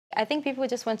I think people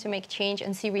just want to make change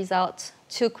and see results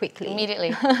too quickly.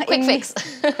 Immediately. Quick fix.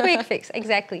 Quick fix,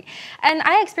 exactly. And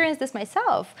I experienced this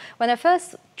myself. When I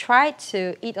first tried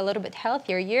to eat a little bit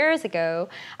healthier years ago,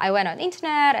 I went on the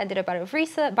internet, I did a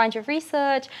bunch of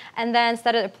research, and then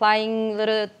started applying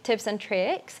little tips and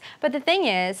tricks. But the thing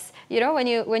is, you know, when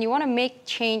you want to make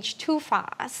change too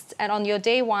fast, and on your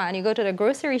day one, you go to the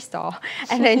grocery store,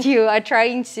 and then you are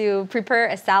trying to prepare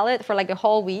a salad for like a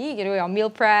whole week, you know, your meal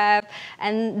prep,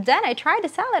 and then I tried the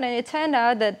salad, and it turned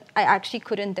out that I actually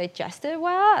couldn't digest it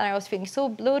well, and I was feeling so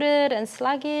bloated and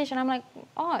sluggish, and I'm like,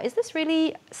 oh, is this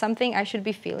really something I should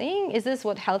be feeling? Is this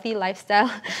what healthy lifestyle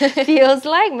feels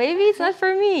like? Maybe it's not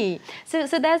for me. So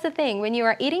that's the thing. When you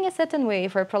are eating a certain way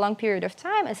for a prolonged period of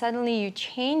time and suddenly you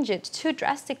change it too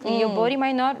drastically, your body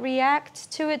might not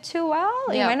react to it too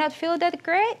well. You might not feel that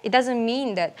great. It doesn't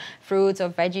mean that fruits or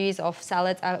veggies or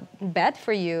salads are bad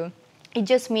for you. It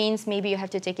just means maybe you have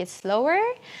to take it slower,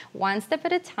 one step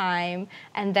at a time,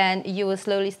 and then you will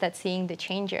slowly start seeing the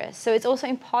changes. So it's also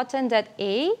important that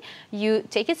you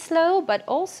take it slow, but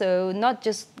also not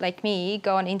just like me,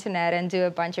 go on the internet and do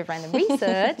a bunch of random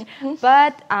research,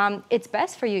 but it's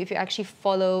best for you if you actually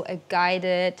follow a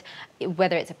guided,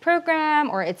 whether it's a program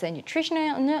or it's a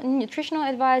nutritional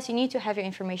advice, you need to have your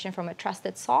information from a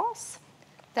trusted source.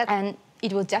 And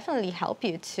it will definitely help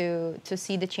you to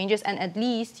see the changes, and at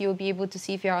least you'll be able to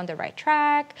see if you're on the right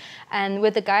track. And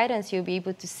with the guidance, you'll be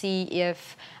able to see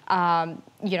if,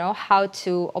 you know, how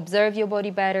to observe your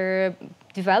body better,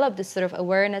 develop this sort of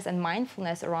awareness and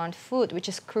mindfulness around food, which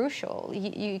is crucial.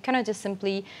 You cannot just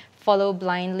simply follow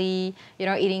blindly, you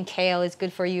know, eating kale is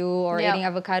good for you, or eating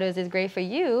avocados is great for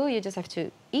you. You just have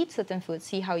to eat certain foods,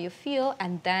 see how you feel,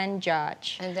 and then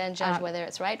judge. And then judge whether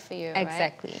it's right for you,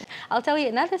 exactly. Right? I'll tell you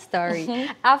another story.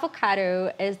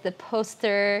 Avocado is the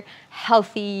poster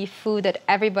healthy food that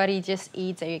everybody just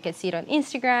eats, and you can see it on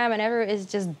Instagram, and is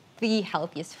just the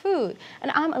healthiest food,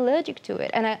 and I'm allergic to it,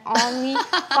 and I only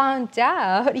found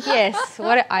out, yes,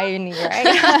 what an irony, right?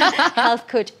 Health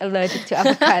coach allergic to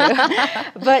avocado.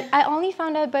 But I only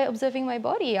found out by observing my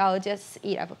body. I'll just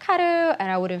eat avocado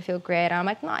and I wouldn't feel great. And I'm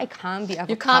like, no, I can't be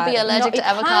avocado. You can't be allergic to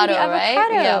avocado,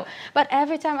 right? Yeah. But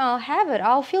every time I'll have it,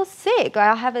 I'll feel sick.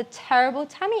 I'll have a terrible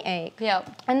tummy ache. Yeah.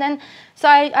 And then, so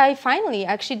I finally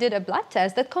actually did a blood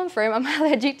test that confirmed I'm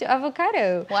allergic to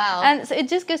avocado. Wow. And so it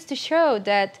just goes to show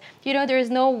that, you know, there is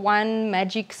no one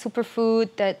magic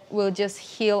superfood that will just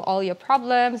heal all your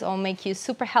problems or make you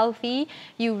super healthy.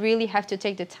 You really have to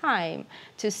take the time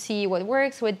to see what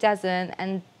works, what doesn't,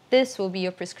 and this will be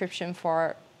your prescription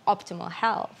for optimal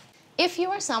health. If you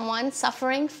are someone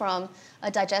suffering from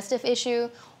a digestive issue,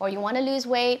 or you want to lose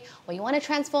weight, or you want to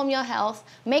transform your health,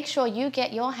 make sure you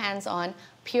get your hands on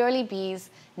PurelyB's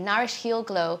Nourish, Heal,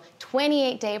 Glow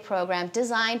 28-day program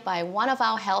designed by one of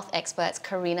our health experts,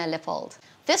 Karina Lippold.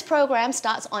 This program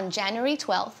starts on January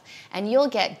 12th, and you'll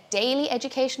get daily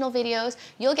educational videos.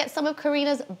 You'll get some of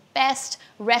Karina's best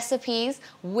recipes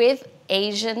with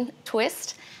Asian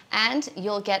twist, and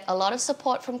you'll get a lot of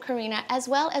support from Karina, as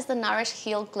well as the Nourish,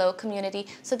 Heal, Glow community,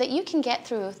 so that you can get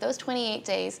through those 28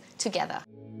 days together.